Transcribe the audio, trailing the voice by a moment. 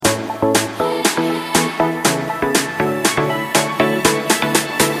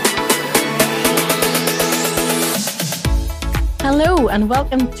and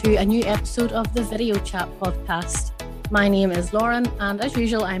welcome to a new episode of the Video Chat podcast. My name is Lauren, and as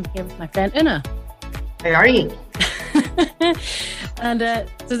usual, I'm here with my friend Una. How are you? And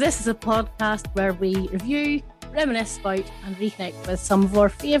so this is a podcast where we review, reminisce about, and reconnect with some of our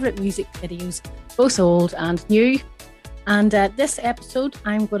favourite music videos, both old and new. And this episode,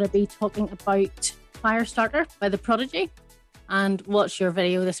 I'm going to be talking about Firestarter by The Prodigy. And what's your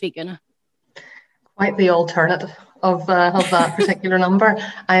video this week, Una? Quite the alternate of that particular number.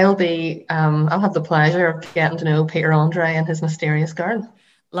 I'll have the pleasure of getting to know Peter Andre and his mysterious girl.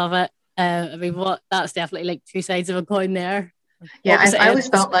 Love it. That's definitely like two sides of a coin there. Yeah, I always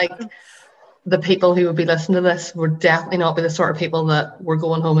felt like the people who would be listening to this would definitely not be the sort of people that were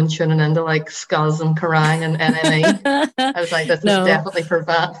going home and tuning into like Scuzz and Kerrang and NME. I was like, this is definitely for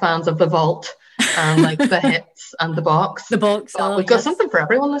fans of The Vault and like the hits and the box. The box. We've got something for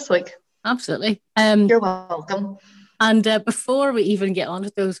everyone this week. Absolutely. You're welcome. And before we even get on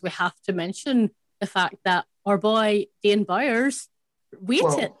to those, we have to mention the fact that our boy Dane Bowers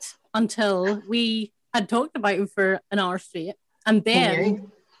waited until we had talked about him for an hour straight, and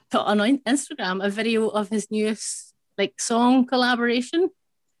then put on Instagram a video of his newest song collaboration.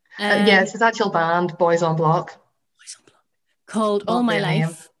 Yes, his actual band, Boys on Block, called All My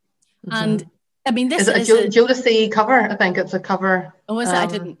Life. Mm-hmm. And I mean, this is a Jodeci cover. I think it's a cover. Oh, is it? I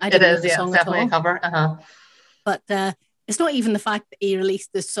didn't. It is. Yeah, it's definitely a cover. But it's not even the fact that he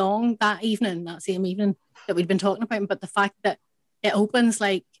released the song that same evening that we'd been talking about, but the fact that it opens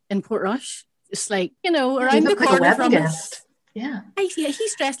like in Portrush, just around the corner from us. Yeah.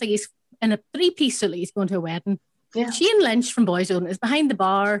 He's dressed like he's in a three-piece suit, like he's going to a wedding. Yeah. Shane Lynch from Boyzone is behind the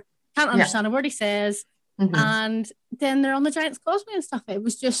bar, can't understand a word he says, and then they're on the Giant's Causeway and stuff. It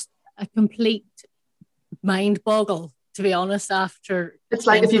was just a complete mind boggle, to be honest. After it's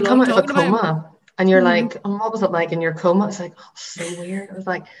like if you come out of a coma and you're like, oh, what was it like in your coma? It's like, oh, so weird. It was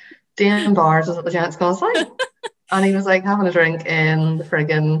like Dane Bowers was at the Giant's Causeway and he was like having a drink in the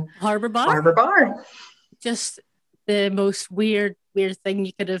friggin' Harbour Bar. Just the most weird thing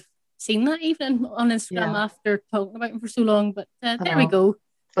you could have seen that evening on Instagram after talking about him for so long. But there we go.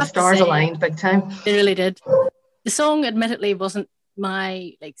 The stars aligned big time. They really did. The song admittedly wasn't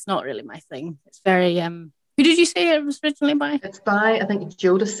it's not really my thing. It's very who did you say it was originally by? It's by, I think,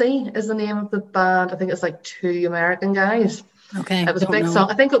 Jodeci is the name of the band. I think it's like two American guys. Okay. It was a big song.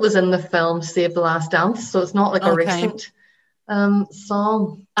 I think it was in the film Save the Last Dance, so it's not like a recent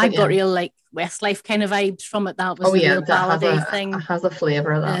song. I got real Westlife kind of vibes from it. That was a real ballady thing. It has a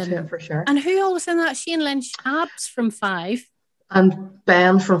flavour of that to it for sure. And who all was in that? Shane Lynch, Abs from Five. And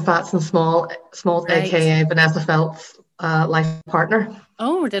Ben from Fats and Small, right. aka Vanessa Feltz' life partner.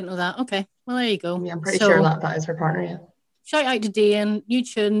 Oh, I didn't know that. Okay. Well, there you go. Yeah, I'm pretty sure that is her partner, yeah. Shout out to Dane, new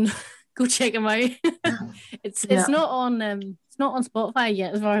tune. Go check him out. It's not on Spotify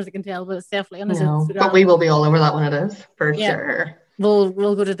yet, as far as I can tell, but it's definitely on his Instagram. But we will be all over that when it is, for sure.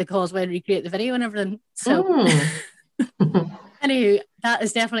 We'll go to the Causeway and recreate the video and everything. So, anywho, that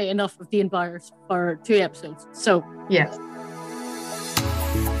is definitely enough of Dane Bowers for 2 episodes. So, yes.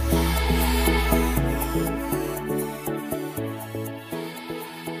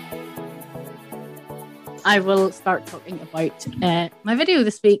 I will start talking about my video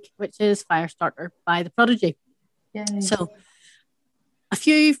this week, which is Firestarter by The Prodigy. Yay. So, a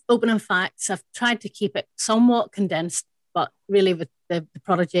few opening facts. I've tried to keep it somewhat condensed, but really with the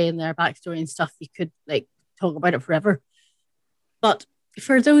Prodigy and their backstory and stuff, you could talk about it forever. But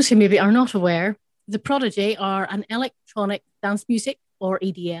for those who maybe are not aware, The Prodigy are an electronic dance music or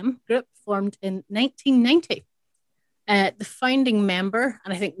EDM group formed in 1990. The founding member,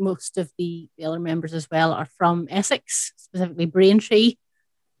 and I think most of the other members as well, are from Essex, specifically Braintree.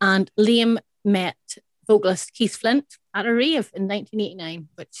 And Liam met vocalist Keith Flint at a rave in 1989,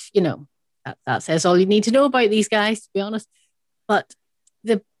 which, that says all you need to know about these guys, to be honest. But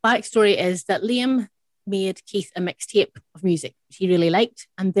the backstory is that Liam made Keith a mixtape of music, which he really liked.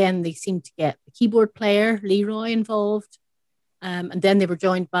 And then they seemed to get the keyboard player, Leroy, involved. And then they were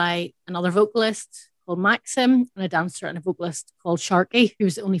joined by another vocalist called Maxim and a dancer and a vocalist called Sharky, who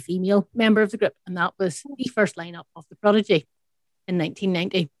was the only female member of the group. And that was the first lineup of The Prodigy in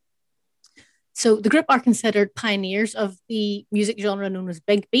 1990. So the group are considered pioneers of the music genre known as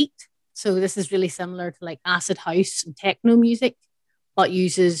big beat. So this is really similar to acid house and techno music, but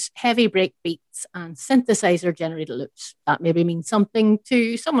uses heavy break beats and synthesizer generated loops. That maybe means something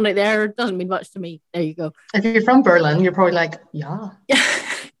to someone out there. It doesn't mean much to me. There you go. If you're from Berlin, you're probably like, yeah.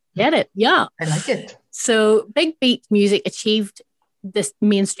 Get it? Yeah. I like it. So big beat music achieved this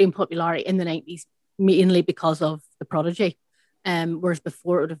mainstream popularity in the 90s, mainly because of The Prodigy. Whereas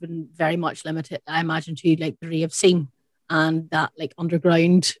before it would have been very much limited, I imagine, to the rave scene. and that like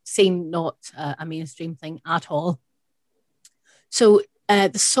underground scene, not a mainstream thing at all. So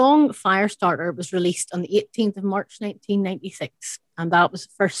the song Firestarter was released on the 18th of March 1996, and that was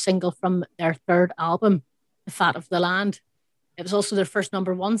the first single from their third album, The Fat of the Land. It was also their first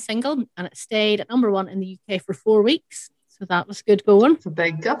 #1 single, and it stayed at #1 in the UK for 4 weeks. So that was good going. That's a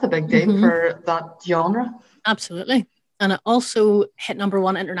big deal for that genre. Absolutely. And it also hit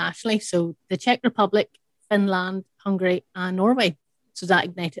 #1 internationally. So the Czech Republic, Finland, Hungary, and Norway. So that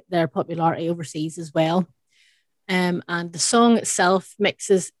ignited their popularity overseas as well. And the song itself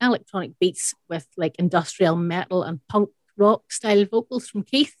mixes electronic beats with like industrial metal and punk rock style vocals from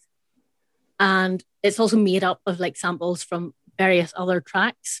Keith. And it's also made up of like samples from various other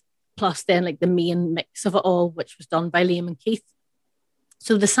tracks, plus then like the main mix of it all, which was done by Liam and Keith.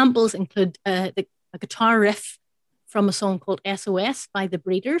 So the samples include a guitar riff from a song called SOS by The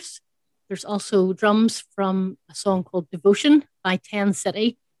Breeders. There's also drums from a song called Devotion by 10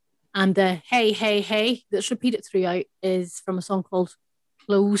 City. And the Hey, Hey, Hey that's repeated throughout is from a song called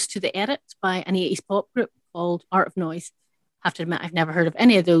Close to the Edit by an 80s pop group called Art of Noise. I have to admit, I've never heard of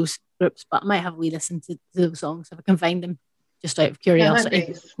any of those groups, but I might have a wee listen to those songs if I can find them, just out of curiosity.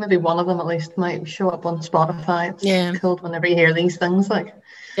 Yeah, maybe one of them at least might show up on Spotify. It's cool whenever you hear these things. Like,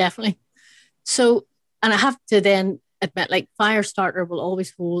 definitely. So, and I have to then admit, like, Firestarter will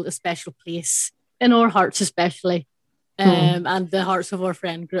always hold a special place in our hearts, especially, and the hearts of our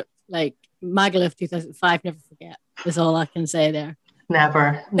friend group. Like, Magaluf 2005, never forget, is all I can say there.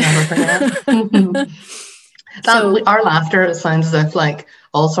 Never forget. Our laughter, it sounds as if like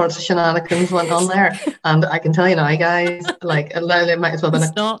all sorts of shenanigans went on there, and I can tell you now, guys, like it might as well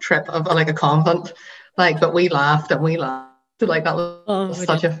have been a trip of like a convent, like, but we laughed, like that was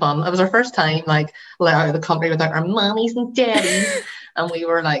such a fun. It was our first time like let out of the country without our mummies and daddies, and we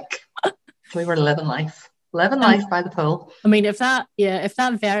were living life by the pool. I mean, if that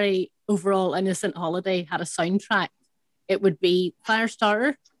very overall innocent holiday had a soundtrack, it would be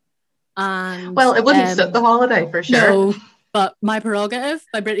Firestarter. And well, it wouldn't suit the holiday for sure. No, but My Prerogative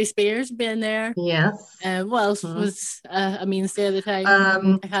by Britney Spears being there. Yes. What else was a mainstay of the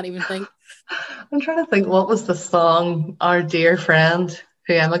time? I can't even think. I'm trying to think, what was the song Our Dear Friend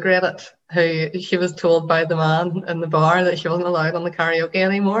Who Emigrated, who she was told by the man in the bar that she wasn't allowed on the karaoke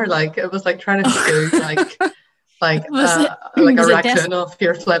anymore. Like, it was like trying to scoot like a raccoon off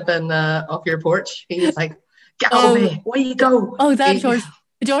your flipping off your porch. He was like, get out of me, where you go? Oh, that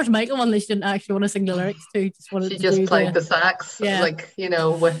George Michael one that she didn't actually want to sing the lyrics to. She just played the sax, like, you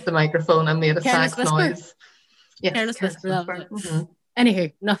know, with the microphone and made a sax noise. Yeah, Careless Whisper.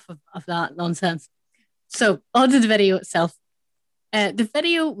 Anywho, enough of that nonsense. So, on to the video itself. The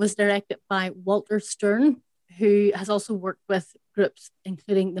video was directed by Walter Stern, who has also worked with groups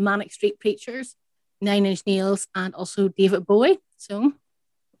including the Manic Street Preachers, Nine Inch Nails, and also David Bowie. So,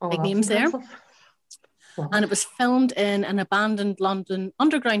 big names there. And it was filmed in an abandoned London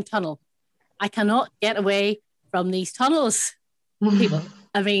underground tunnel. I cannot get away from these tunnels, people.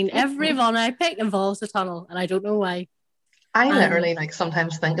 I mean, every one I pick involves a tunnel, and I don't know why. I literally like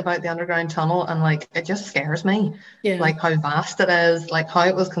sometimes think about the underground tunnel, and like it just scares me. Yeah. Like how vast it is, like how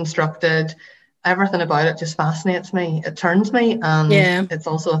it was constructed, everything about it just fascinates me. It turns me, and it's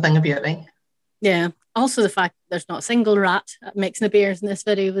also a thing of beauty. Yeah. Also, the fact that there's not a single rat mixing the beers in this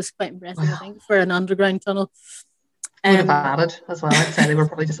video was quite impressive, I think, for an underground tunnel. Would have added as well. I'd say they were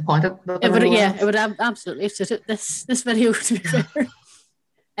probably disappointed. It would have absolutely suited this video, to be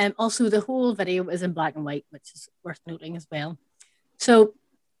fair. Also, the whole video is in black and white, which is worth noting as well. So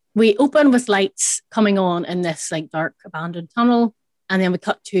we open with lights coming on in this like dark abandoned tunnel, and then we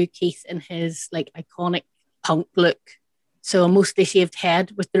cut to Keith in his like iconic punk look. So a mostly shaved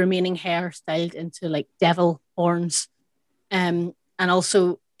head with the remaining hair styled into like devil horns. And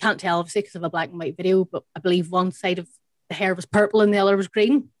also can't tell obviously because of a black and white video, but I believe one side of the hair was purple and the other was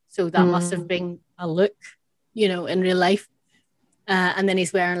green. So that must have been a look, you know, in real life. And then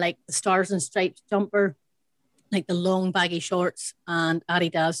he's wearing like the Stars and Stripes jumper, like the long baggy shorts and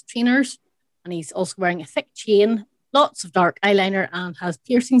Adidas trainers. And he's also wearing a thick chain, lots of dark eyeliner, and has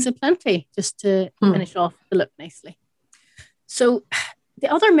piercings aplenty just to finish off the look nicely. So the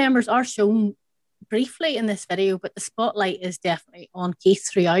other members are shown briefly in this video, but the spotlight is definitely on Keith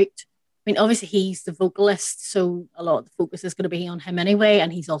throughout. I mean, obviously he's the vocalist, so a lot of the focus is going to be on him anyway,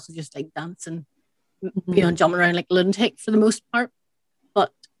 and he's also just like dancing, you know, jumping around like a lunatic for the most part.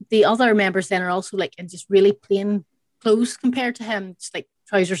 But the other members then are also like in just really plain clothes compared to him, just like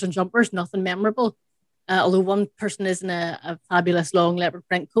trousers and jumpers, nothing memorable. Although one person is in a fabulous long leopard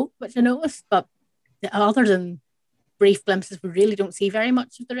print coat, which I noticed, but other than brief glimpses, we really don't see very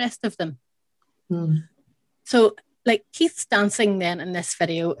much of the rest of them. So like Keith's dancing then in this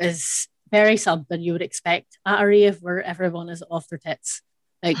video is very something you would expect at a rave where everyone is off their tits.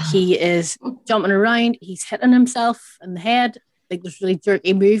 Like he is jumping around, he's hitting himself in the head, like there's really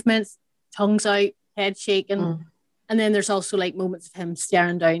jerky movements, tongues out, head shaking. And then there's also like moments of him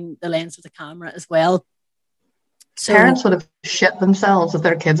staring down the lens of the camera as well. So, parents would have shit themselves if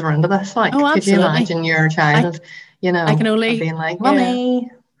their kids were into this. Like, could you imagine your child, I can only being like, "Mummy."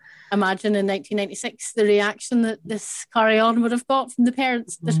 Yeah, imagine in 1996 the reaction that this carry-on would have got from the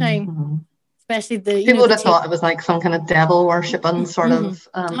parents at the time. Especially people would have thought it was like some kind of devil worshipping sort of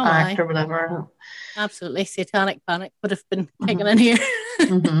act or whatever. Absolutely, satanic panic would have been kicking in here.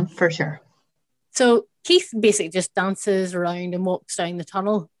 For sure. So Keith basically just dances around and walks down the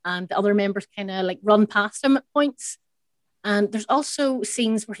tunnel, and the other members kind of like run past him at points. And there's also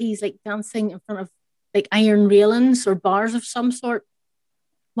scenes where he's like dancing in front of like iron railings or bars of some sort,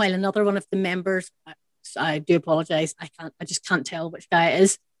 while another one of the members, I do apologize, I just can't tell which guy it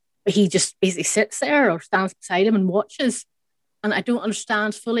is, but he just basically sits there or stands beside him and watches. And I don't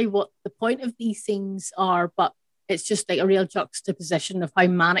understand fully what the point of these scenes are, but it's just like a real juxtaposition of how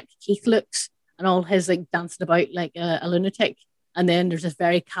manic Keith looks and all his like dancing about like a lunatic. And then there's this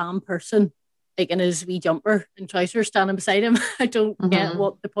very calm person like in his wee jumper and trousers standing beside him. I don't get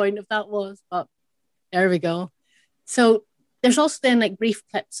what the point of that was, but there we go. So there's also then like brief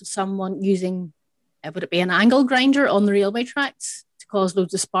clips of someone using, would it be an angle grinder on the railway tracks to cause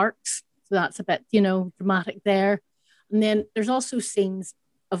loads of sparks? So that's a bit, dramatic there. And then there's also scenes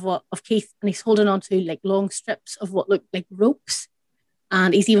of Keith, and he's holding on to like long strips of what look like ropes,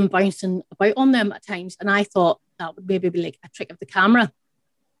 and he's even bouncing about on them at times. And I thought that would maybe be like a trick of the camera.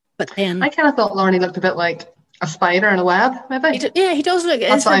 But then I kind of thought Lorne looked a bit like a spider in a web, maybe. He does look.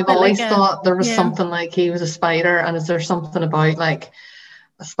 That's what I've always thought. There was something like he was a spider, and is there something about like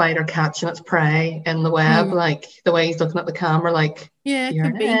a spider catching its prey in the web, like the way he's looking at the camera, like you're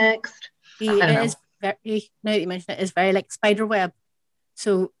next. Now that you mention it, is very like spider web.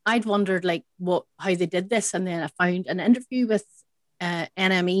 So I'd wondered like how they did this, and then I found an interview with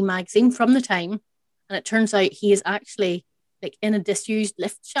NME magazine from the time, and it turns out he is actually like in a disused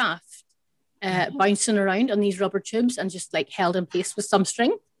lift shaft, bouncing around on these rubber tubes and just like held in place with some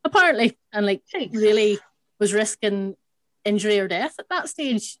string apparently, and like really was risking injury or death at that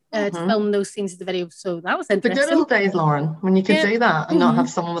stage to film those scenes of the video. So that was interesting. The good old days, Lauren, when you could do that and not have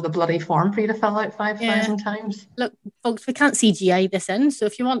someone with a bloody form for you to fill out 5,000 times. Look, folks, we can't CGI this in, so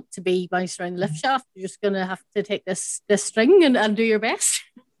if you want to be bounced around the lift shaft, you're just going to have to take this string and do your best.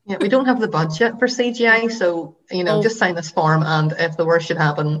 Yeah, we don't have the budget for CGI, so just sign this form, and if the worst should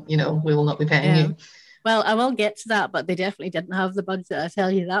happen, we will not be paying you. Well, I will get to that, but they definitely didn't have the budget, I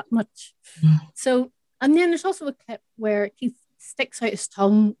tell you that much. So, and then there's also a clip where Keith sticks out his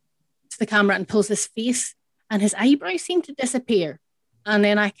tongue to the camera and pulls his face, and his eyebrows seem to disappear. And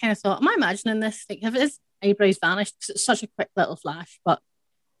then I kind of thought, am I imagining this? Like, have his eyebrows vanished? Because it's such a quick little flash, but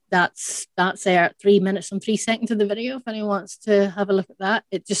that's there at 3 minutes and 3 seconds of the video. If anyone wants to have a look at that,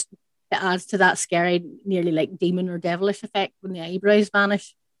 it adds to that scary, nearly like demon or devilish effect when the eyebrows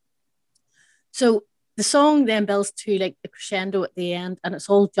vanish. So the song then builds to like the crescendo at the end, and it's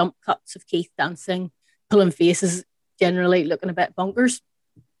all jump cuts of Keith dancing, pulling faces, generally looking a bit bonkers.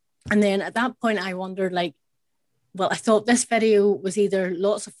 And then at that point, I wondered, like, well, I thought this video was either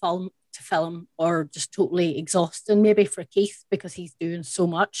lots of fun to film or just totally exhausting, maybe for Keith, because he's doing so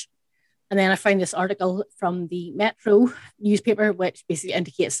much. And then I found this article from the Metro newspaper, which basically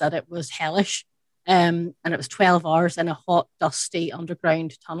indicates that it was hellish. And it was 12 hours in a hot, dusty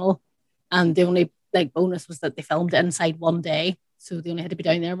underground tunnel. And the only like bonus was that they filmed it inside one day. So they only had to be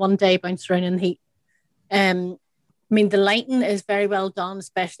down there one day, bounced around in the heat. I mean, the lighting is very well done,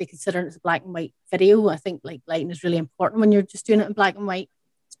 especially considering it's a black and white video. I think like lighting is really important when you're just doing it in black and white.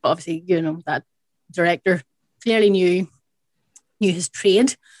 But obviously, that director clearly knew his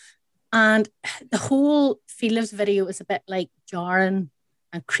trade. And the whole feel of the video is a bit like jarring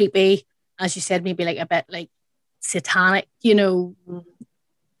and creepy. As you said, maybe like a bit like satanic,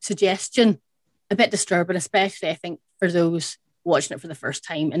 suggestion. A bit disturbing, especially I think for those watching it for the first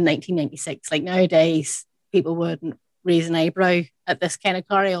time in 1996. Like nowadays, people wouldn't raise an eyebrow at this kind of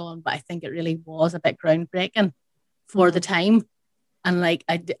carry on, but I think it really was a bit groundbreaking for the time. And like,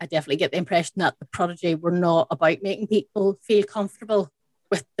 I definitely get the impression that the Prodigy were not about making people feel comfortable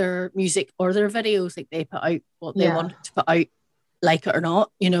with their music or their videos. Like they put out what they wanted to put out, like it or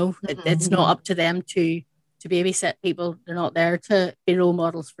not. It's not up to them to babysit people. They're not there to be role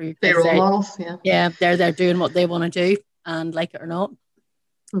models for you. They're role models, they're there doing what they want to do, and like it or not.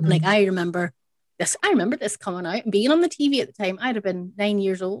 Like I remember this coming out and being on the TV at the time. I'd have been 9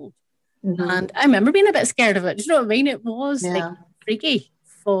 years old, And I remember being a bit scared of it. Do you know what I mean? It was like freaky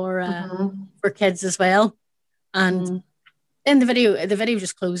for kids as well. And then the video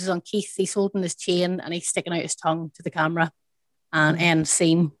just closes on Keith. He's holding his chain and he's sticking out his tongue to the camera, and end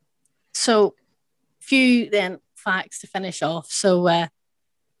scene. So, few then facts to finish off. So,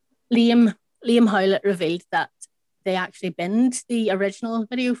 Liam Howlett revealed that they actually binned the original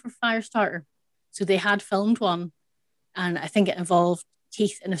video for Firestarter. So they had filmed one, and I think it involved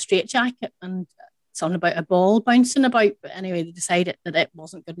Keith in a straitjacket and something about a ball bouncing about. But anyway, they decided that it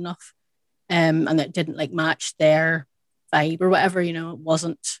wasn't good enough, and it didn't like match their vibe or whatever. You know, it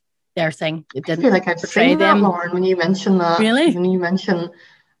wasn't their thing. It didn't. I feel like I've seen that, Lauren, when you mentioned that. Really? When you mentioned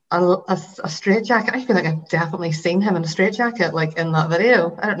a straitjacket, I feel like I've definitely seen him in a straitjacket, like in that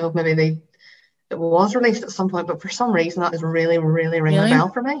video. I don't know if maybe it was released at some point, but for some reason that is really, really ringing a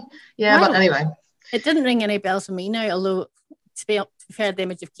bell for me. Yeah, wow. But anyway. It didn't ring any bells for me now, although to be fair, the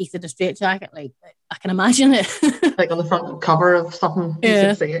image of Keith in a straitjacket, like I can imagine it. Like on the front cover of something, you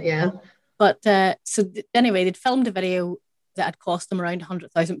should see it, yeah. But anyway, they'd filmed a video that had cost them around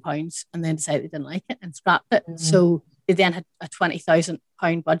 £100,000 and then decided they didn't like it and scrapped it. So they then had a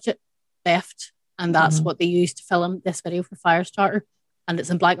 £20,000 budget left, and that's what they used to film this video for Firestarter. And it's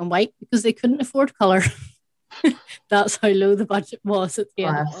in black and white because they couldn't afford colour. That's how low the budget was at the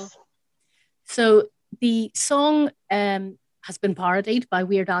end of it. So the song has been parodied by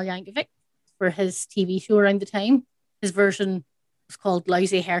Weird Al Yankovic for his TV show around the time. His version was called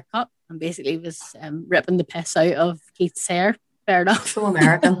Lousy Haircut, and basically was ripping the piss out of Keith's hair. Fair enough. So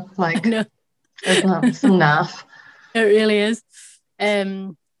American, like, no. Isn't it? So naff. It really is.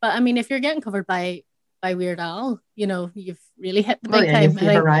 But I mean, if you're getting covered by Weird Al, you know, you've really hit the big time.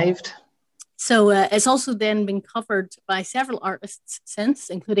 You've arrived. So it's also then been covered by several artists since,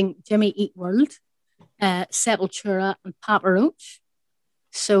 including Jimmy Eat World, Sepultura, and Papa Roach.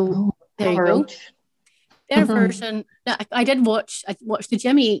 So there you go. Their version. I watched the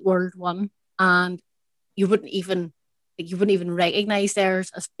Jimmy Eat World one, and you wouldn't even recognize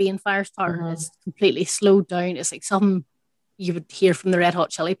theirs as being Firestarter. It's completely slowed down. It's like something you would hear from the Red Hot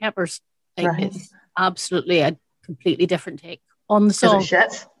Chili Peppers. Like it's absolutely a completely different take on the song. Is it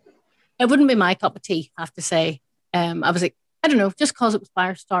shit? It wouldn't be my cup of tea, I have to say. I was like, I don't know, just because it was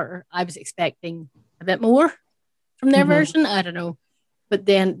Firestarter, I was expecting a bit more from their version. I don't know. But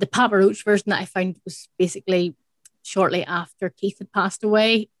then the Papa Roach version that I found was basically shortly after Keith had passed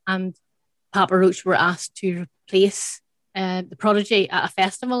away, and Papa Roach were asked to replace the Prodigy at a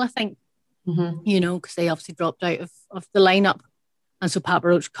festival, I think, you know, because they obviously dropped out of the lineup. And so Papa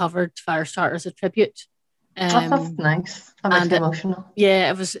Roach covered Firestarter as a tribute. That's nice. That makes me emotional.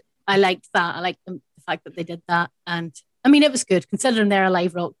 Yeah, it was. I liked that. I liked the fact that they did that. And I mean, it was good considering they're a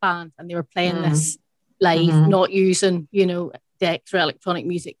live rock band and they were playing this live, not using, you know, decks or electronic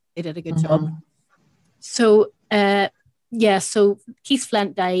music. They did a good job. So, so Keith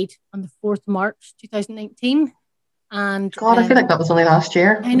Flint died on the 4th of March, 2019. And God, I feel like that was only last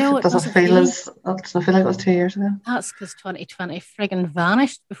year. I know. It doesn't feel like it was 2 years ago. That's because 2020 friggin'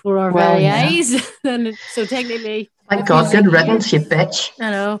 vanished before our very eyes. And so technically... Thank God, good riddance, you bitch.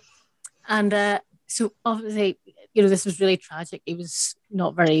 I know. And so obviously, you know, this was really tragic. He was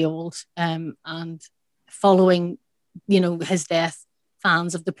not very old. And following, you know, his death,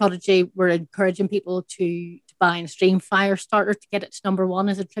 fans of The Prodigy were encouraging people to buy and stream Firestarter to get it to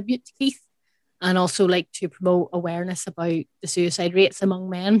 #1 as a tribute to Keith. And also like to promote awareness about the suicide rates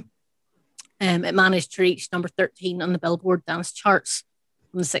among men. It managed to reach number 13 on the Billboard dance charts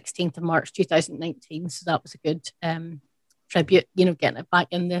on the 16th of March 2019. So that was a good tribute, you know, getting it back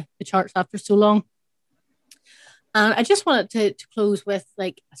in the charts after so long. And I just wanted to close with,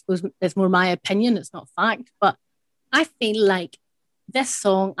 like, I suppose it's more my opinion, it's not fact, but I feel like this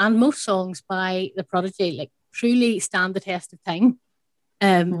song and most songs by The Prodigy like truly stand the test of time.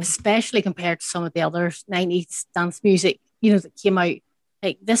 Especially compared to some of the other 90s dance music, you know, that came out.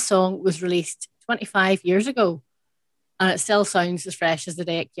 Like this song was released 25 years ago and it still sounds as fresh as the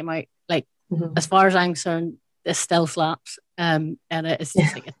day it came out. Like, as far as I'm concerned, this still slaps. And it's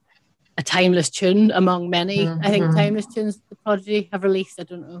just like a timeless tune among many, I think, timeless tunes The Prodigy have released. I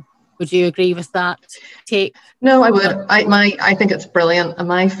don't know. Would you agree with that take? No, I would. I think it's brilliant. And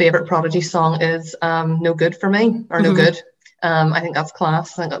my favourite Prodigy song is No Good for Me, or No Good. I think that's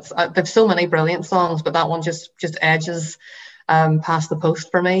class. I think that's, there's so many brilliant songs, but that one just edges past the post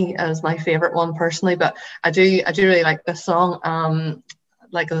for me as my favorite one personally. But I do really like this song.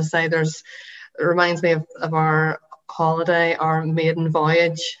 Like as I say, it reminds me of our holiday, our maiden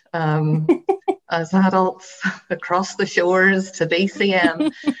voyage as adults across the shores to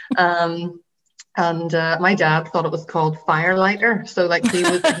BCM. And my dad thought it was called Firelighter. So like he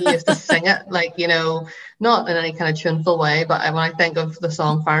used to sing it, like, you know, not in any kind of tuneful way, but when I think of the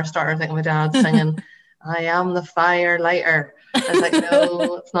song Firestarter, I think of my dad singing, I am the firelighter. I was like,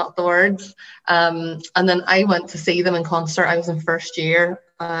 no, it's not the words. And then I went to see them in concert. I was in first year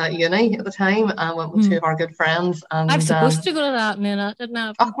uni at the time. I went with two of our good friends. And I was supposed to go to that, and then that didn't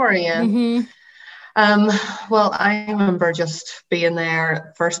happen. Oh, were you? Mm-hmm. Well, I remember just being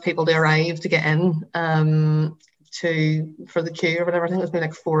there, first people to arrive to get in for the queue or whatever. I think it was maybe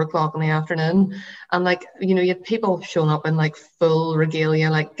like 4 o'clock in the afternoon. And like, you know, you had people showing up in like full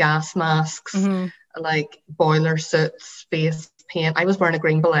regalia, like gas masks, like boiler suits, face paint. I was wearing a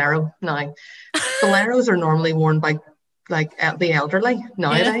green bolero. Now, boleros are normally worn by like the elderly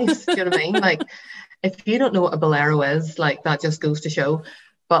nowadays. Do you know what I mean? Like, if you don't know what a bolero is, like that just goes to show.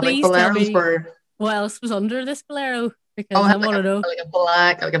 But Please like boleros were... What else was under this bolero? Because I want to know. Like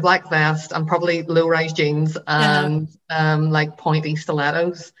a black vest and probably low-rise jeans and like pointy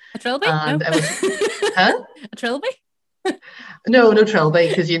stilettos. A trilby? And no. It was A trilby? No trilby,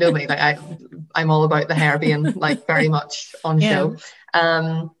 because you know me, like I'm all about the hair being like very much on show.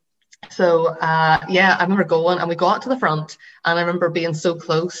 So I remember going, and we got to the front, and I remember being so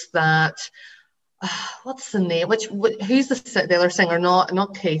close that what's the name? Who's the other singer?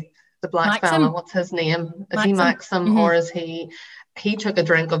 Not Keith. The black fella, what's his name? Is he Maxim or is he took a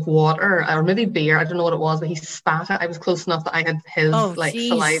drink of water or maybe beer? I don't know what it was, but he spat it. I was close enough that I had his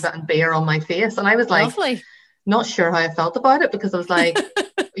saliva and beer on my face, and I was like, not sure how I felt about it, because I was like,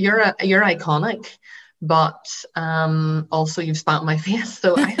 you're iconic, but also you've spat on my face,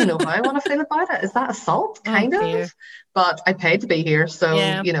 so I don't know how I want to feel about it. Is that assault? Kind of. But I paid to be here, so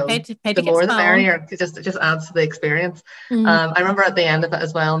you know, paid the more the merrier. It just adds to the experience. I remember at the end of it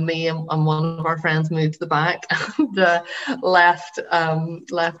as well, me and one of our friends moved to the back and left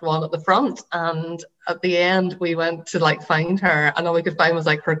one at the front. And at the end, we went to like find her, and all we could find was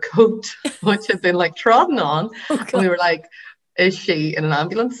like her coat, which had been like trodden on. And we were like, is she in an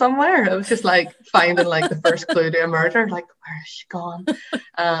ambulance somewhere? It was just like finding like the first clue to a murder, like, where has she gone?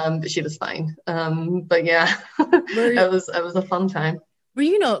 But she was fine. But yeah, it was a fun time. Were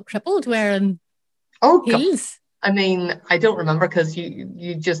you not crippled wearing heels? I mean, I don't remember, because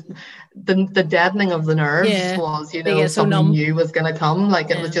you just the deadening of the nerves was, you know, something new was going to come. Like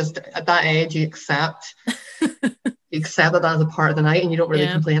it was just at that age you accept that as a part of the night, and you don't really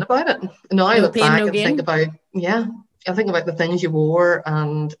complain about it. Now I look back and think about I think about the things you wore,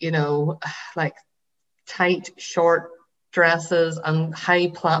 and you know, like tight short dresses and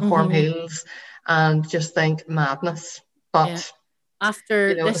high platform heels, and just think madness. But after,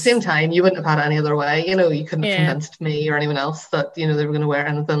 you know, at the same time, you wouldn't have had it any other way. You know, you couldn't have convinced me or anyone else that, you know, they were going to wear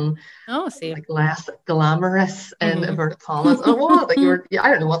anything like less glamorous in inverted commas. And it was like I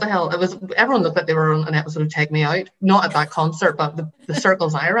don't know what the hell it was. Everyone looked like they were on an episode of Take Me Out, not at that concert, but the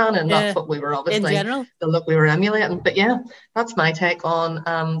circles I ran in. That's what we were obviously in general. The look we were emulating. But yeah, that's my take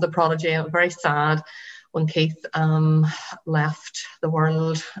on the Prodigy. It was very sad when Keith left the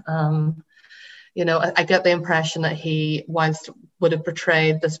world. You know, I get the impression that he would have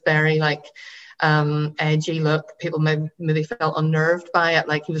portrayed this very like edgy look. People maybe felt unnerved by it.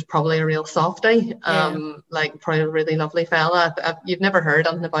 Like he was probably a real softie, like probably a really lovely fella. You've never heard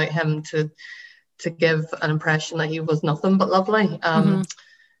anything about him to give an impression that he was nothing but lovely.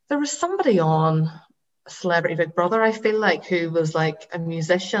 There was somebody on Celebrity Big Brother, I feel like, who was like a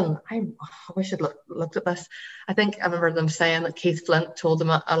musician. I wish I'd looked at this. I think I remember them saying that Keith Flint told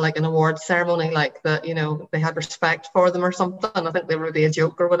them at like an award ceremony, like that, you know, they had respect for them or something. I think they were maybe a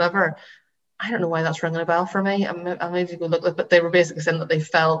joke or whatever. I don't know why that's ringing a bell for me. I maybe go look at it, but they were basically saying that they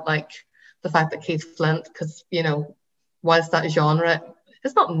felt like the fact that Keith Flint, because, you know, whilst that genre,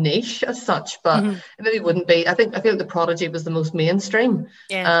 it's not niche as such, but it maybe wouldn't be. I feel like the Prodigy was the most mainstream,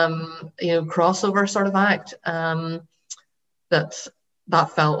 you know, crossover sort of act.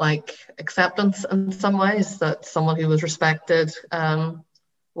 That felt like acceptance in some ways, that someone who was respected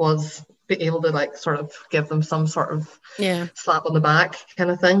was able to like sort of give them some sort of slap on the back kind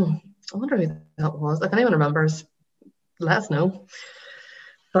of thing. I wonder who that was. If anyone remembers, let us know.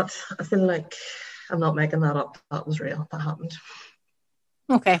 But I feel like I'm not making that up. That was real. That happened.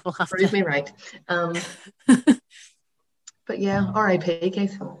 Okay, we'll have to prove me right. But yeah, R.I.P.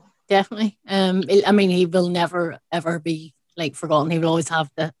 Keith. Definitely. I mean, he will never ever be like forgotten. He will always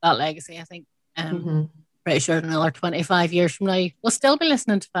have that legacy. I think. Pretty sure in another 25 years from now, we'll still be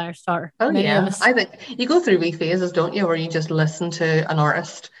listening to Firestarter. Oh yeah, I think you go through wee phases, don't you, where you just listen to an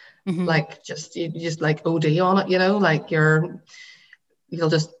artist, like you just like OD on it. You know, like you'll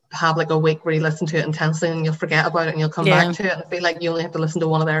just have like a week where you listen to it intensely and you'll forget about it and you'll come back to it and feel like you only have to listen to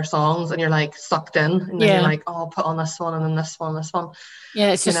one of their songs and you're like sucked in, and then you're like, oh, I'll put on this one and then this one, this one.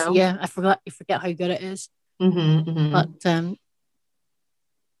 Yeah, it's just you forget how good it is. But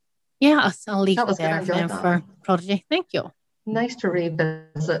yeah, I'll leave it there for Prodigy. Thank you. Nice to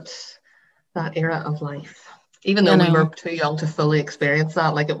revisit that era of life. Even though we were too young to fully experience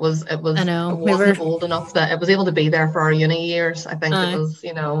that, like it wasn't old enough that it was able to be there for our uni years. I think it was,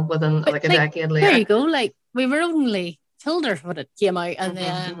 within like a decade later. There you go. Like we were only children when it came out, and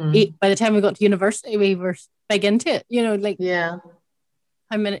then by the time we got to university, we were big into it.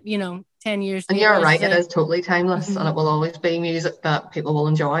 How many, 10 years. And you're right, it is totally timeless, and it will always be music that people will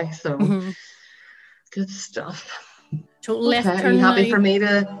enjoy. So good stuff. Total left turn. Are you happy for me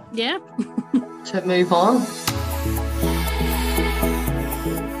to to move on?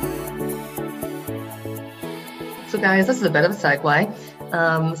 So guys, this is a bit of a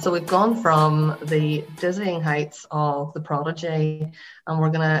segue. So we've gone from the dizzying heights of the Prodigy, and we're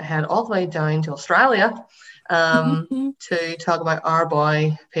going to head all the way down to Australia to talk about our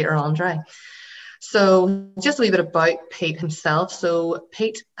boy, Peter Andre. So just a wee bit about Pete himself. So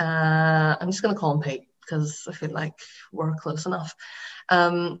Pete, I'm just going to call him Pete because I feel like we're close enough.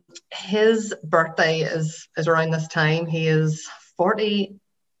 His birthday is around this time. He is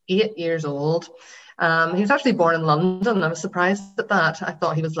 48 years old. He was actually born in London. I was surprised at that. I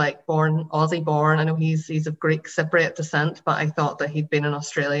thought he was like Aussie born. I know he's of Greek Cypriot descent, but I thought that he'd been in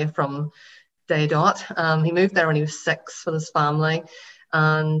Australia from day dot. He moved there when he was 6 with his family.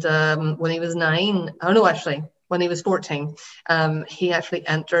 And when he was 9, when he was 14, he actually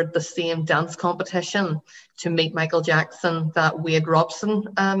entered the same dance competition to meet Michael Jackson that Wade Robson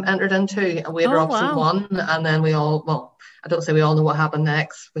entered into. Wade Robson won, and then I don't say we all know what happened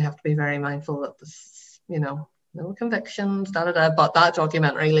next. We have to be very mindful that this, no convictions, but that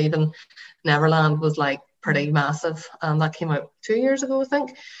documentary, Leaving Neverland, was like pretty massive. That came out 2 years ago, I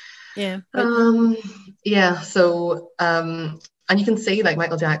think. So and you can see like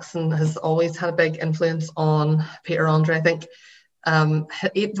Michael Jackson has always had a big influence on Peter Andre. I think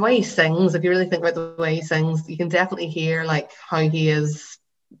the way he sings, if you really think about the way he sings, you can definitely hear like how he is.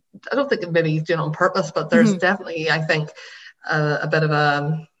 I don't think maybe he's doing it on purpose, but there's definitely, I think, a bit of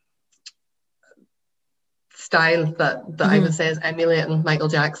a style that I would say is emulating Michael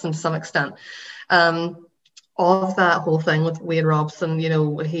Jackson to some extent. Of that whole thing with Wade Robson,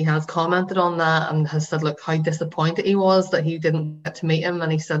 he has commented on that and has said, look, how disappointed he was that he didn't get to meet him.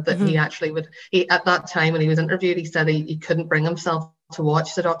 And he said that he actually at that time when he was interviewed, he said he couldn't bring himself to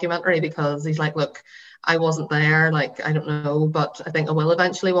watch the documentary because he's like, look, I wasn't there, like, I don't know, but I think I will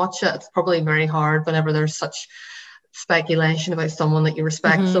eventually watch it. It's probably very hard whenever there's such speculation about someone that you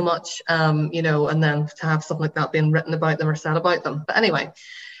respect so much, and then to have something like that being written about them or said about them. But anyway,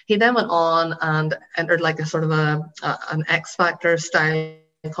 he then went on and entered like a sort of an X Factor style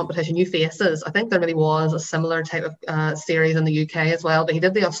competition, New Faces. I think there maybe was a similar type of series in the UK as well, but he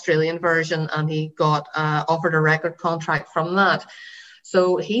did the Australian version and he got offered a record contract from that.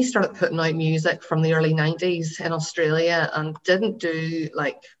 So he started putting out music from the early 90s in Australia and didn't do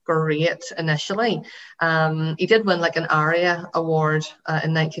like great initially. He did win like an ARIA award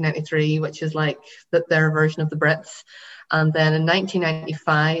in 1993, which is like their version of the Brits. And then in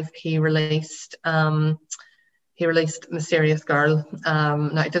 1995, he released Mysterious Girl.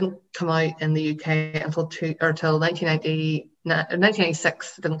 Now it didn't come out in the UK until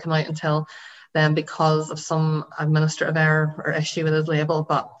 1996. It didn't come out until then because of some administrative error or issue with his label.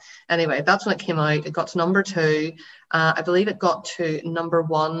 But anyway, that's when it came out. It got to number 2. I believe it got to number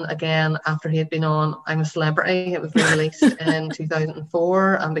 1 again after he had been on I'm a Celebrity. It was released in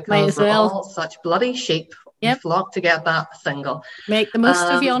 2004, and because we're all such bloody sheep, we flocked to get that single. Make the most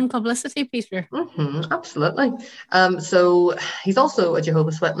of your own publicity, Peter. Absolutely. So he's also a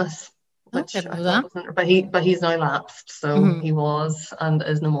Jehovah's Witness, which I thought was, but he's now lapsed, so he was and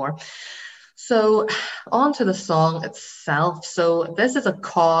is no more. So on to the song itself. So this is a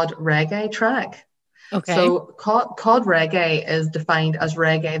cod reggae track. Okay. So cod reggae is defined as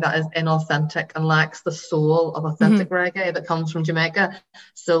reggae that is inauthentic and lacks the soul of authentic reggae that comes from Jamaica.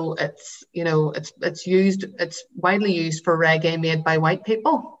 So it's it's widely used for reggae made by white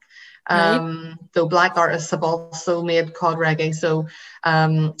people. Though black artists have also made cod reggae. So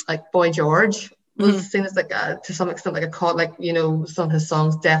like Boy George was seen as like to some extent like a cod, like some of his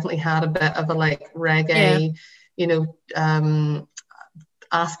songs definitely had a bit of a like reggae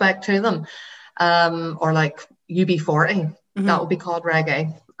aspect to them. Or like UB40, that would be called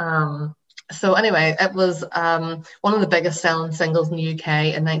reggae. So anyway, it was one of the biggest selling singles in the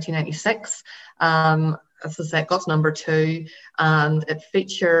UK in 1996. as I said, got to number 2, and it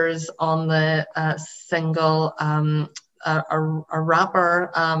features on the single a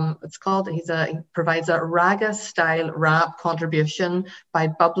rapper. It's called. He provides a raga style rap contribution by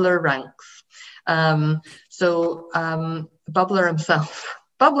Bubbler Ranks. Bubbler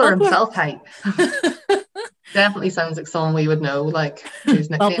himself, hey. Definitely sounds like someone we would know, like whose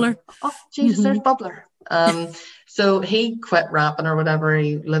nickname. Bubbler. Oh, Jesus, there's Bubbler. So he quit rapping or whatever.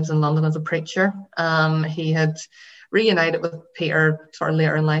 He lives in London as a preacher. He had reunited with Peter sort of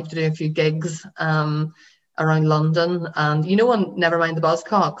later in life to do a few gigs around London. And you know, on Nevermind the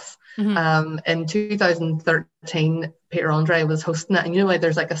Buzzcocks, in 2013, Peter Andre was hosting it. And you know,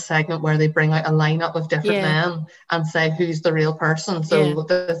 there's like a segment where they bring out a lineup of different men and say who's the real person. So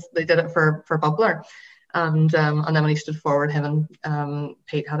they did it for Bubbler. And then when he stood forward, him and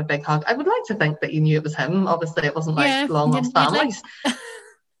Pete had a big hug. I would like to think that you knew it was him. Obviously, it wasn't like long lost families.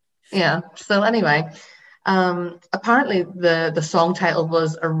 Yeah. So anyway, apparently the song title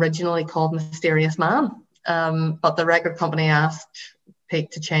was originally called Mysterious Man, but the record company asked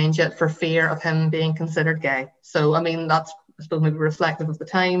Pete to change it for fear of him being considered gay. So I mean, that's, I suppose, maybe reflective of the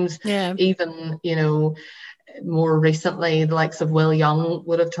times. Yeah. Even, you know, more recently, the likes of Will Young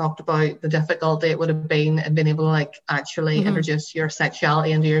would have talked about the difficulty it would have been in being able to like actually introduce your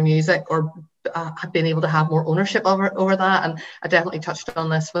sexuality into your music, or being able to have more ownership over that. And I definitely touched on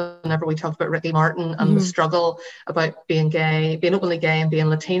this whenever we talked about Ricky Martin and the struggle about being gay, being openly gay and being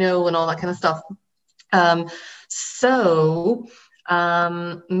Latino and all that kind of stuff.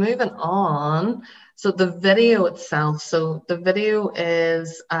 Moving on. So the video itself, the video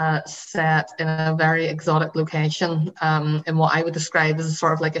is set in a very exotic location in what I would describe as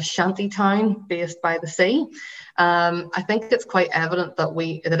sort of like a shanty town based by the sea. I think it's quite evident that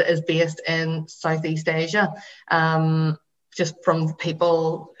it is based in Southeast Asia, just from the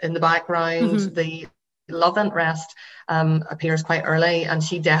people in the background. The love interest appears quite early, and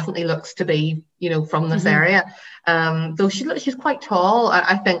she definitely looks to be, you know, from this area. Though she's quite tall.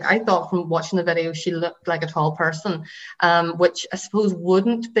 I thought from watching the video she looked like a tall person, which I suppose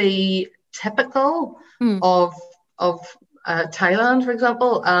wouldn't be typical of Thailand, for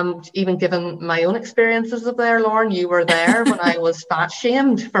example. Even given my own experiences of there, Lauren, you were there when I was fat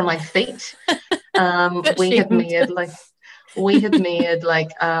shamed for my feet. We had made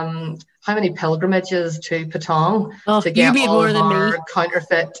like how many pilgrimages to Patong to get all of our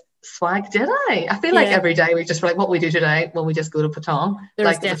counterfeit swag. Did I feel like every day we just were like, what we do today? Well, we just go to Patong. There's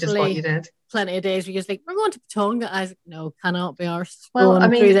like, it was just what you did. Plenty of days we just like, we're going to Patong. I was like, no, cannot be ours. Well, I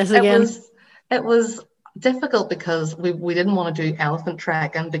mean, it was difficult because we didn't want to do elephant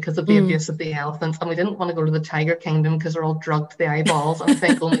trekking because of the abuse of the elephants, and we didn't want to go to the Tiger Kingdom because they're all drugged to the eyeballs. And I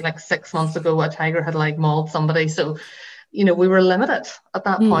think only like 6 months ago a tiger had like mauled somebody, so you know we were limited at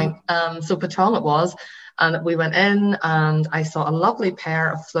that point. So Patong it was, and we went in and I saw a lovely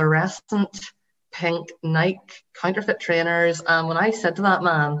pair of fluorescent pink Nike counterfeit trainers, and when I said to that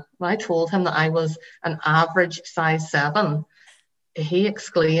man, when I told him that I was an average size 7, he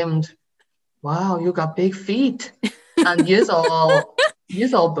exclaimed, "Wow, you got big feet." And yous all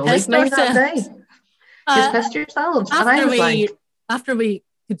bullied me that day. Just pissed yourselves. And I was after we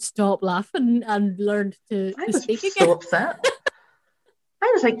could stop laughing and learned to speak again. I was so upset.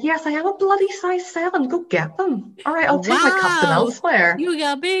 I was like, yes, I am a bloody size 7. Go get them. All right, I'll take my custom elsewhere. You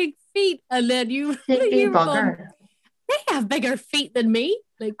got big feet, and then you bugger. They have bigger feet than me.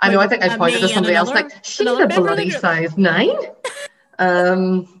 Like, I know. I think I pointed to somebody else like, she's a bloody size 9.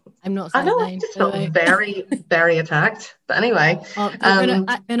 I'm not. I know. I just felt very, very attacked. But anyway,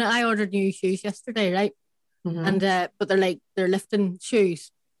 I ordered new shoes yesterday, right? And but they're lifting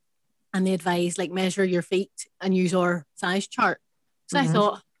shoes, and they advise like measure your feet and use our size chart. So I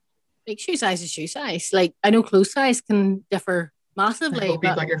thought, like, shoe size is shoe size. Like, I know clothes size can differ massively. I hope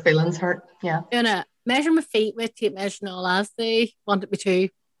you got your feelings hurt. Yeah. Gonna measure my feet with tape measure and all as they wanted me to.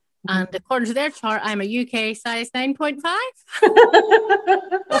 And according to their chart, I'm a UK size 9.5.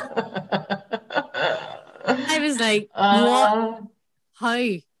 I was like, what?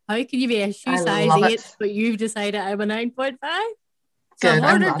 How can you be a shoe size 8, but you've decided I'm a 9.5? So good.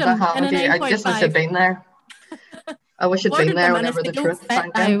 I'm glad that happened to you. I guess I should have been there. I wish I'd been there whenever the truth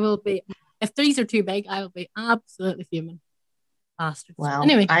sank in. I will be. If these are too big, I will be absolutely fuming. Bastards. Well,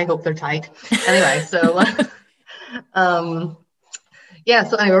 anyway, I hope they're tight. Anyway, so yeah,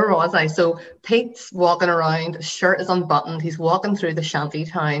 so anyway, where was I? So Pete's walking around, his shirt is unbuttoned, he's walking through the shanty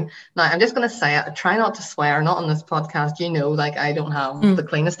town. Now, I'm just going to say it, I try not to swear, not on this podcast, you know, like I don't have the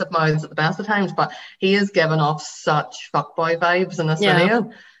cleanest of mouths at the best of times, but he is giving off such fuckboy vibes in this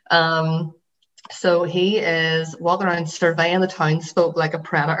video. So he is walking around surveying the townsfolk like a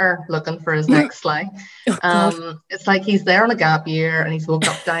predator looking for his next slay. It's like he's there on a gap year and he's woke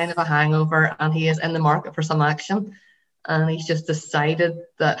up dying of a hangover and he is in the market for some action. And he's just decided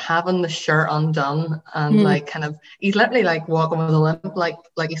that having the shirt undone and like kind of, he's literally like walking with a limp,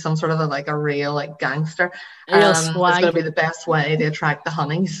 like he's some sort of a real like gangster. It's going to be the best way to attract the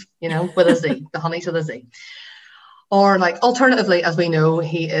honeys, you know, with a Z, the honeys with a Z. Or like alternatively, as we know,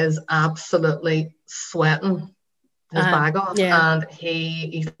 he is absolutely sweating his bag off, and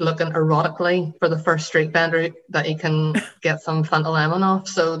he's looking erotically for the first street vendor that he can get some Fanta Lemon off.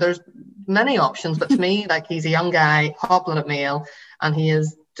 So there's many options, but to me, like, he's a young guy, hot-blooded male, and he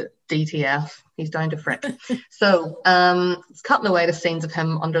is DTF. He's down to frick. So it's cutting away the scenes of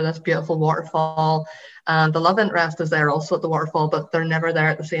him under this beautiful waterfall. And the love interest is there also at the waterfall, but they're never there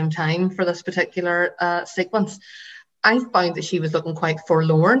at the same time for this particular sequence. I found that she was looking quite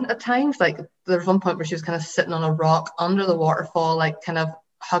forlorn at times. Like, there was one point where she was kind of sitting on a rock under the waterfall, like kind of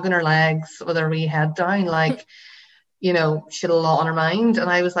hugging her legs with her wee head down, like, you know, she had a lot on her mind. And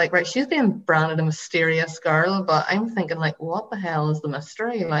I was like, right, she's being branded a mysterious girl, but I'm thinking, like, what the hell is the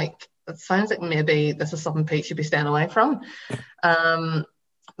mystery? Like, it sounds like maybe this is something Pete should be staying away from.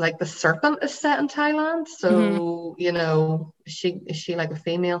 Like, the serpent is set in Thailand, so you know, is she like a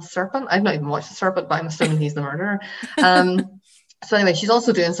female serpent? I've not even watched the serpent, but I'm assuming he's the murderer. So anyway, she's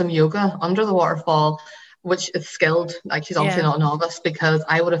also doing some yoga under the waterfall, which is skilled. Like, she's obviously not a novice, because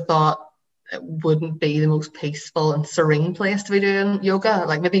I would have thought it wouldn't be the most peaceful and serene place to be doing yoga,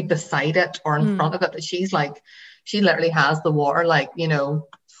 like maybe beside it or in front of it. But she's like, she literally has the water, like, you know,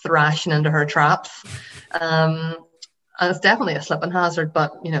 thrashing into her traps. And it's definitely a slipping hazard,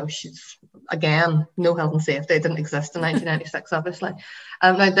 but, you know, she's, again, no health and safety. It didn't exist in 1996, obviously.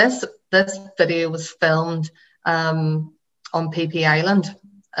 Now, this video was filmed on PP Island.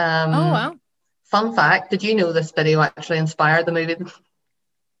 Oh, wow. Fun fact, did you know this video actually inspired the movie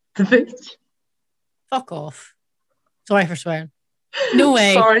The Beach? Fuck off. Sorry for swearing. No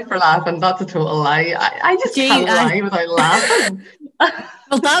way. Sorry for laughing. That's a total lie. I just can't lie without laughing.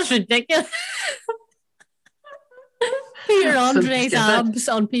 Well, that's ridiculous. Peter Andre's abs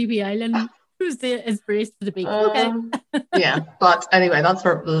on PP Island. Who's the inspiration for the beach? Okay. Yeah, but anyway, that's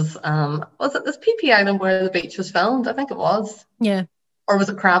where it was. Was it this PP Island where the beach was filmed? I think it was. Yeah. Or was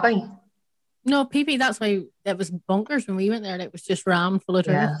it Krabi? No, PP. That's why it was bonkers when we went there. And it was just rammed full of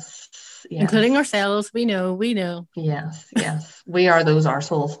tourists, including ourselves. We know. Yes. We are those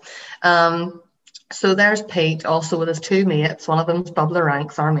arseholes. So there's Pete, also with his two mates. One of them's Bubbler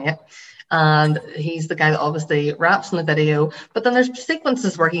Ranks, our mate. And he's the guy that obviously raps in the video. But then there's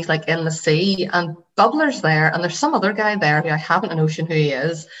sequences where he's like in the sea and Bubbler's there, and there's some other guy there who I haven't a notion who he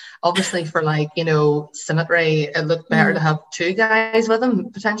is. Obviously, for, like, you know, symmetry, it looked better to have two guys with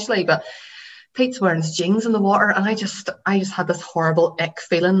him potentially. But Pete's wearing his jeans in the water, and I just had this horrible ick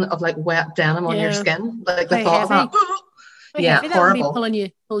feeling of, like, wet denim on your skin. Like, the thought of that. Horrible. Pulling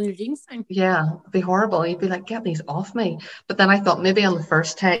your jeans down. Yeah, it'd be horrible. You'd be like, get these off me. But then I thought maybe on the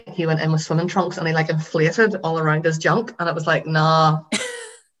first take he went in with swimming trunks and he, like, inflated all around his junk, and it was like, nah,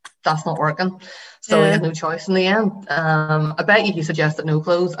 that's not working. So he had no choice in the end. I bet you he suggested no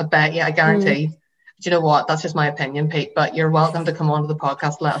clothes. I guarantee. Do you know what? That's just my opinion, Pete. But you're welcome to come on to the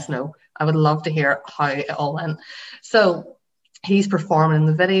podcast. Let us know. I would love to hear how it all went. So he's performing in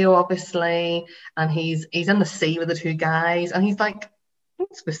the video, obviously, and he's in the sea with the two guys, and he's like,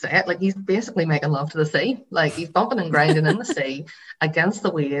 let's say it, like, he's basically making love to the sea. Like, he's bumping and grinding in the sea against the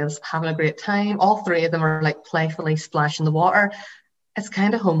waves, having a great time. All three of them are, like, playfully splashing the water. It's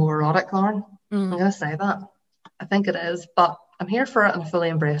kind of homoerotic, Lauren. I'm going to say that. I think it is, but I'm here for it and fully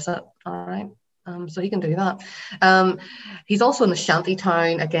embrace it. All right. So he can do that. He's also in the shanty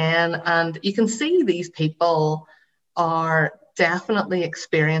town again, and you can see these people are definitely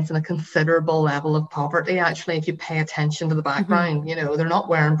experiencing a considerable level of poverty, actually, if you pay attention to the background. You know, they're not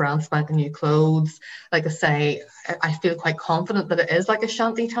wearing brand spanking new clothes. Like I say, I feel quite confident that it is like a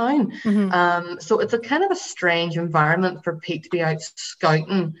shanty town. So it's a kind of a strange environment for Pete to be out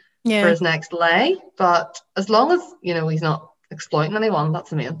scouting for his next lay. But as long as, you know, he's not exploiting anyone, that's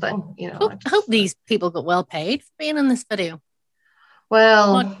the main thing. You know, I hope these people got well paid for being in this video.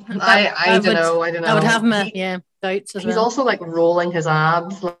 Well, I don't know. I would have my doubts as well. He's also, like, rolling his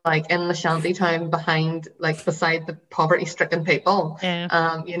abs, like, in the shanty town beside the poverty-stricken people.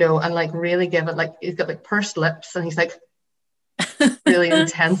 You know, and, like, really giving, like, he's got, like, pursed lips, and he's, like, really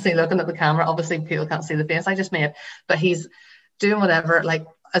intensely looking at the camera. Obviously, people can't see the face I just made, but he's doing whatever, like,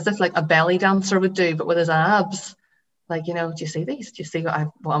 as if, like, a belly dancer would do, but with his abs. Like, you know, do you see these? Do you see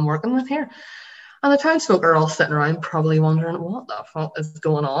what I'm working with here? And the townsfolk are all sitting around probably wondering, what the fuck is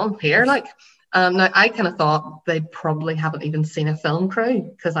going on here? Like, Now, I kind of thought they probably haven't even seen a film crew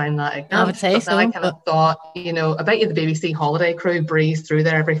because I'm that ignorant. I would say but so. Then I kind of thought, I bet you the BBC holiday crew breeze through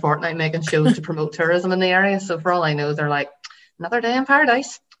there every fortnight making shows to promote tourism in the area. So for all I know, they're like, another day in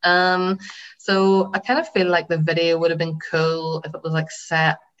paradise. So I kind of feel like the video would have been cool if it was like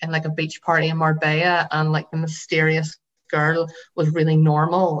set in like a beach party in Marbella and like the mysterious girl was really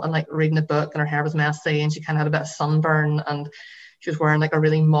normal and like reading a book and her hair was messy and she kind of had a bit of sunburn and she was wearing like a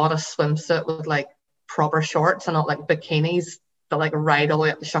really modest swimsuit with like proper shorts and not like bikinis that like ride all the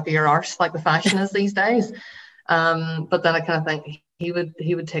way up the shuck of your arse like the fashion is these days. But then I kind of think he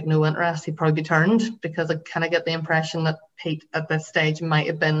would take no interest. He'd probably be turned because I kind of get the impression that Pete at this stage might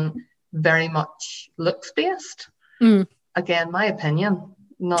have been very much looks based. Again, my opinion,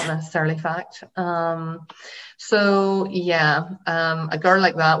 not necessarily fact. So yeah, a girl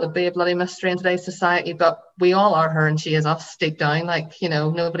like that would be a bloody mystery in today's society, but we all are her and she is us deep down. Like,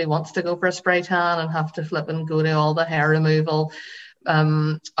 nobody wants to go for a spray tan and have to flip and go to all the hair removal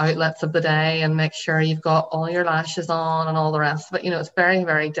outlets of the day and make sure you've got all your lashes on and all the rest of it. It's very,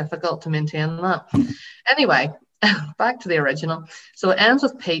 very difficult to maintain that. Anyway, back to the original. So it ends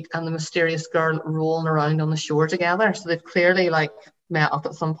with Pete and the mysterious girl rolling around on the shore together. So they've clearly like met up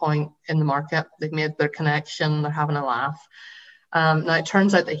at some point in the market. They've made their connection. They're having a laugh. Now it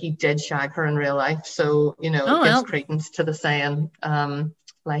turns out that he did shag her in real life. So, it gives credence to the saying,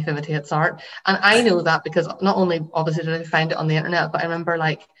 life imitates art. And I know that because not only obviously did I find it on the internet, but I remember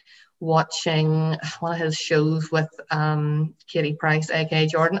like watching one of his shows with Katie Price, aka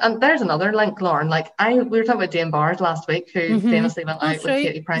Jordan. And there's another link, Lauren. Like we were talking about Dame Bars last week, who famously went out with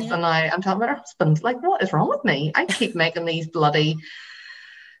Katie Price, and now I'm talking about her husband. Like, what is wrong with me? I keep making these bloody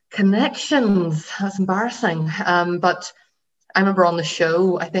connections. That's embarrassing. But I remember on the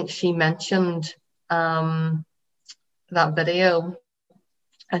show, I think she mentioned that video.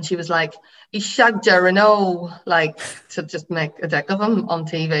 And she was like, he shagged her, like to just make a dick of him on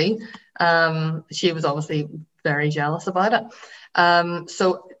TV. She was obviously very jealous about it.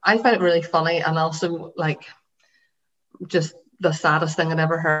 So I found it really funny and also like just the saddest thing I'd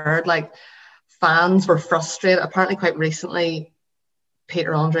ever heard. Like fans were frustrated. Apparently quite recently,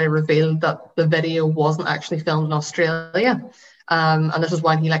 Peter Andre revealed that the video wasn't actually filmed in Australia. And this is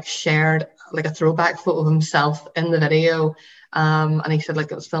when he like shared like a throwback photo of himself in the video. And he said like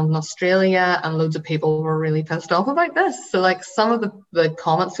it was filmed in Australia and loads of people were really pissed off about this. So like some of the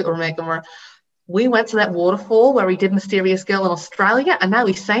comments people were making were, we went to that waterfall where we did Mysterious Girl in Australia and now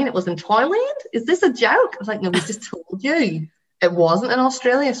he's saying it was in Thailand? Is this a joke? I was like, no, we just told you it wasn't in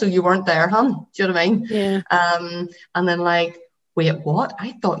Australia, so you weren't there, hun. Do you know what I mean? Yeah. And then like, wait, what?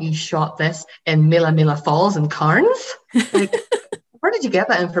 I thought you shot this in Milla Milla Falls in Cairns? Like, where did you get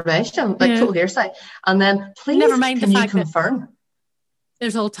that information? Like total hearsay. And then please, never mind can you confirm?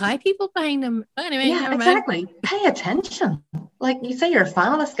 There's all Thai people behind him. But anyway, yeah, exactly. Pay attention. Like you say you're a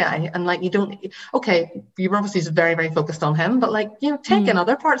fan of this guy and like you don't, okay, you're obviously very, very focused on him, but like, take in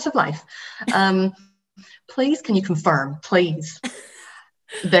other parts of life. Please, can you confirm, please,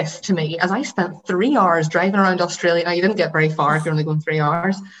 this to me, as I spent 3 hours driving around Australia. Now you didn't get very far if you're only going 3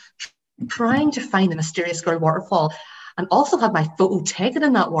 hours, trying to find the Mysterious Girl waterfall. And also had my photo taken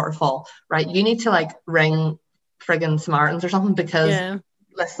in that waterfall, right? You need to like ring friggin' Samaritans or something because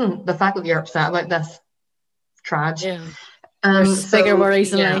listen, the fact that you're upset about this, tragic. There's bigger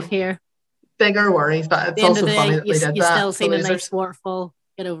worries in life here. Bigger worries, but it's also funny that they did that. You still seen a nice waterfall.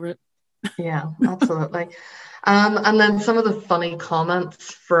 Get over it. Yeah, absolutely. And then some of the funny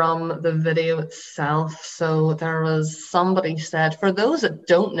comments from the video itself. So there was somebody said, for those that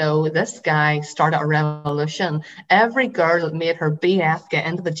don't know, this guy started a revolution. Every girl that made her BF get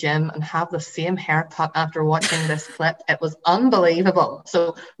into the gym and have the same haircut after watching this clip. It was unbelievable.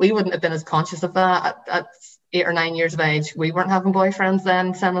 So we wouldn't have been as conscious of that at 8 or 9 years of age. We weren't having boyfriends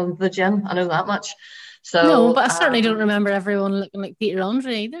then sending them to the gym. I know that much. So no, but I certainly don't remember everyone looking like Peter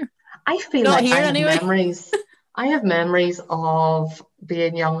Andre either. I feel like I have memories of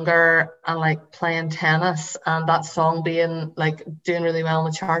being younger and like playing tennis and that song being like doing really well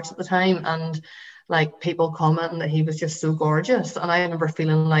in the charts at the time and like people commenting that he was just so gorgeous. And I remember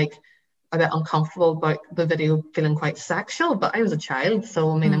feeling like a bit uncomfortable about the video feeling quite sexual, but I was a child.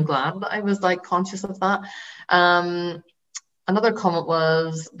 So I mean, I'm glad that I was like conscious of that. Another comment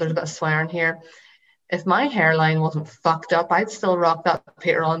was, there's a bit of swearing here. If my hairline wasn't fucked up, I'd still rock that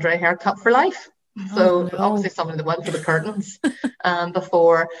Peter Andre haircut for life. So obviously somebody that went for the curtains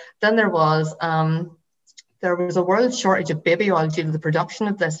before. Then there was a world shortage of baby oil due to the production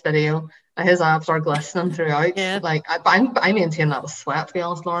of this video. His abs are glistening throughout. Yeah. Like I maintain that was sweat, to be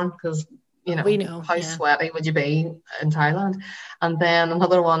honest, Lauren, because we know how sweaty would you be in Thailand. And then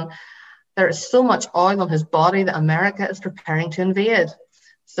another one, there is so much oil on his body that America is preparing to invade.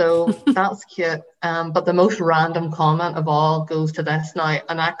 So that's cute. But the most random comment of all goes to this. Now,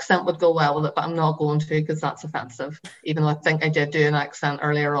 an accent would go well with it, but I'm not going to because that's offensive. Even though I think I did do an accent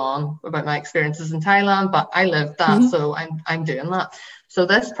earlier on about my experiences in Thailand, but I lived that, so I'm doing that. So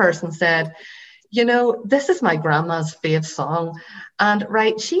this person said, you know, this is my grandma's fave song. And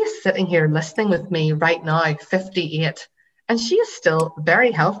right, she is sitting here listening with me right now, 58. And she is still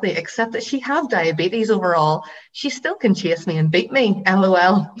very healthy, except that she have diabetes overall. She still can chase me and beat me.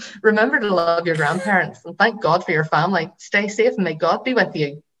 LOL. Remember to love your grandparents and thank God for your family. Stay safe and may God be with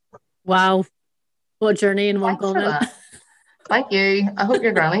you. Wow. What a journey in one comment. Thank you. I hope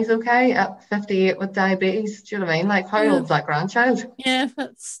your granny's okay at 58 with diabetes. Do you know what I mean? Like, how old's that grandchild? Yeah,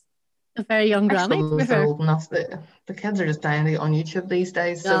 that's a very young granny. They're old enough. The kids are just dying to get on YouTube these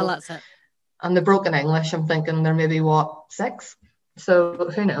days. So. That's it. And the broken English, I'm thinking they're maybe, 6? So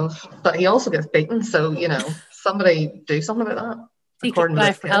who knows? But he also gets beaten. So, you know, somebody do something about that. Take it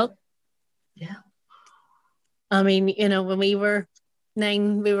by for help. Yeah. I mean, you know, when we were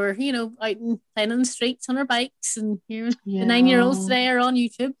 9, we were, you know, out and playing on the streets on our bikes. And here, the 9-year-olds today are on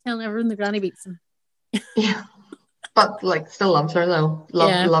YouTube telling everyone the granny beats them. Yeah. But, like, still loves her, though.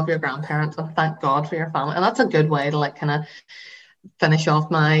 Love your grandparents and thank God for your family. And that's a good way to, like, kind of finish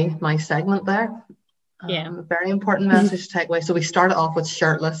off my segment there. Very important message to take away. So we started off with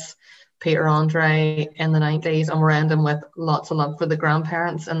shirtless Peter Andre in the 90s, and we're ending with lots of love for the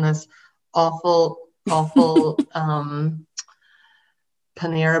grandparents in this awful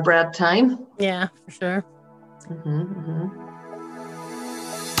Panera bread time. Yeah, for sure.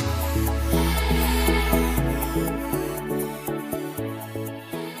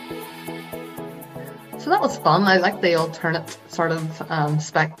 So that was fun. I like the alternate sort of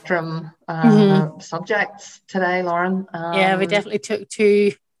spectrum subjects today, Lauren. Yeah, we definitely took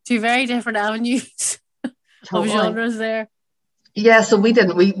two very different avenues of genres there. Yeah, so we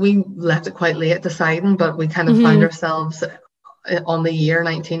didn't. We left it quite late deciding, but we kind of found ourselves on the year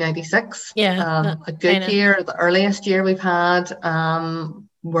 1996. Yeah, a good year, the earliest year we've had,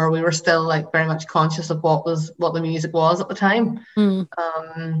 where we were still like very much conscious of what the music was at the time.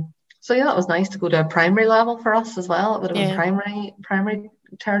 So yeah, that was nice to go to a primary level for us as well. It would have been primary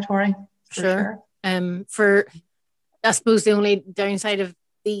territory. For sure. For I suppose the only downside of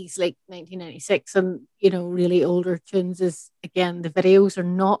these, like 1996 and, you know, really older tunes, is again the videos are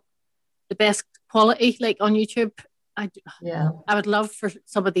not the best quality, like on YouTube. I would love for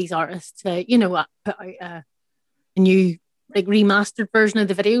some of these artists to, you know, put out a new, like, remastered version of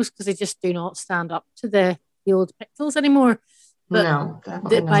the videos, because they just do not stand up to the old pixels anymore. But no,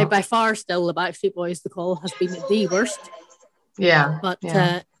 definitely not. By far, still the Backstreet Boys, The Call has been the worst. Yeah. But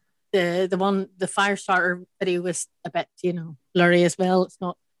the Firestarter video was a bit, you know, blurry as well. It's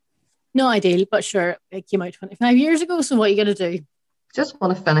not ideal, but sure, it came out 25 years ago. So what are you going to do? Just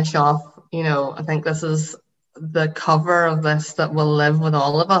want to finish off, you know, I think this is the cover of this that will live with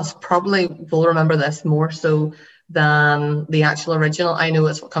all of us. Probably we'll remember this more so than the actual original. I know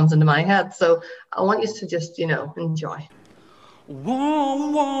it's what comes into my head. So I want you to just, you know, enjoy. Whoa,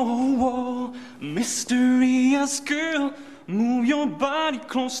 whoa, whoa, mysterious girl, move your body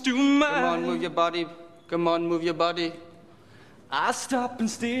close to mine. Come on, move your body. Come on, move your body. I stop and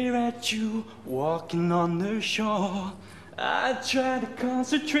stare at you, walking on the shore. I try to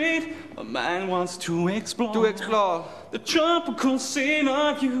concentrate, my mind wants to explore. The tropical scene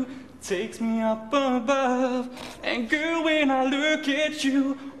of you takes me up above. And girl, when I look at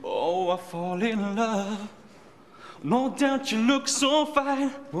you, oh, I fall in love. No doubt you look so fine.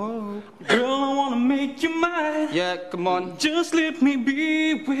 Whoa. Girl, I wanna make you mine. Yeah, come on. Just let me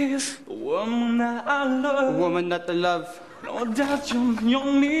be with the woman that I love. The woman that I love. No doubt you're the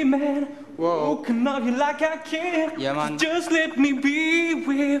only man. Whoa. Who can love you like I can. Yeah, man. Just let me be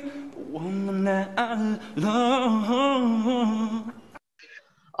with the woman that I love.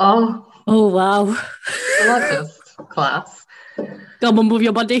 Oh wow. That's just class. Come on, move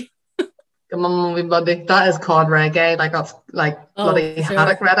your body. Come on, movie buddy. That is called reggae. Like, that's like bloody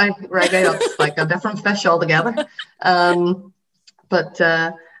haddock reggae. That's like a different fish altogether. But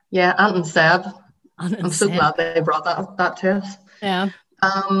yeah, Ant and Seb. I'm so glad they brought that to us. Yeah.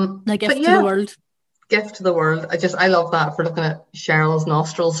 A gift to the world. Gift to the world. I love that for looking at Cheryl's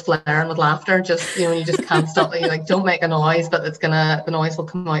nostrils flaring with laughter. Just, you know, you just can't stop. You like, don't make a noise, but the noise will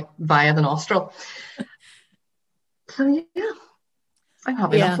come out via the nostril. So yeah, I'm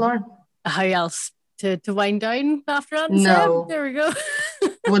happy enough, Lauren. How else to wind down after Ant and Seb? There we go.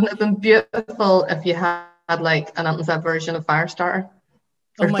 Wouldn't it have been beautiful if you had like an Ant and Seb version of Firestarter?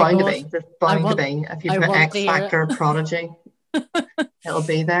 There's bound to be. If you put X Factor, Prodigy. It'll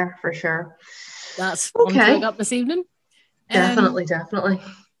be there for sure. That's fun to wake up this evening. Definitely.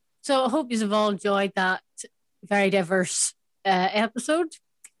 So I hope you've all enjoyed that very diverse episode,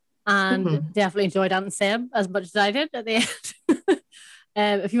 and definitely enjoyed Ant and Seb as much as I did at the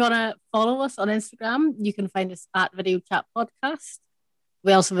end. If you want to follow us on Instagram, you can find us at Video Chat Podcast.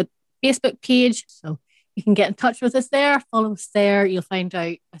 We also have a Facebook page, so you can get in touch with us there. Follow us there. You'll find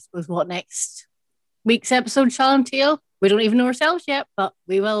out, I suppose, what next week's episode shall entail. We don't even know ourselves yet, but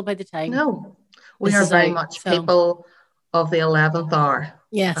we will by the time. No, we are very much people of the 11th hour.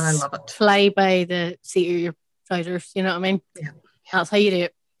 Yes. And I love it. Fly by the seat of your trousers, you know what I mean? Yeah. That's how you do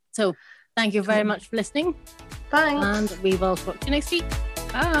it. So thank you very much for listening. Thanks. And we will talk to you next week.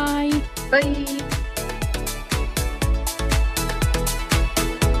 Bye. Bye.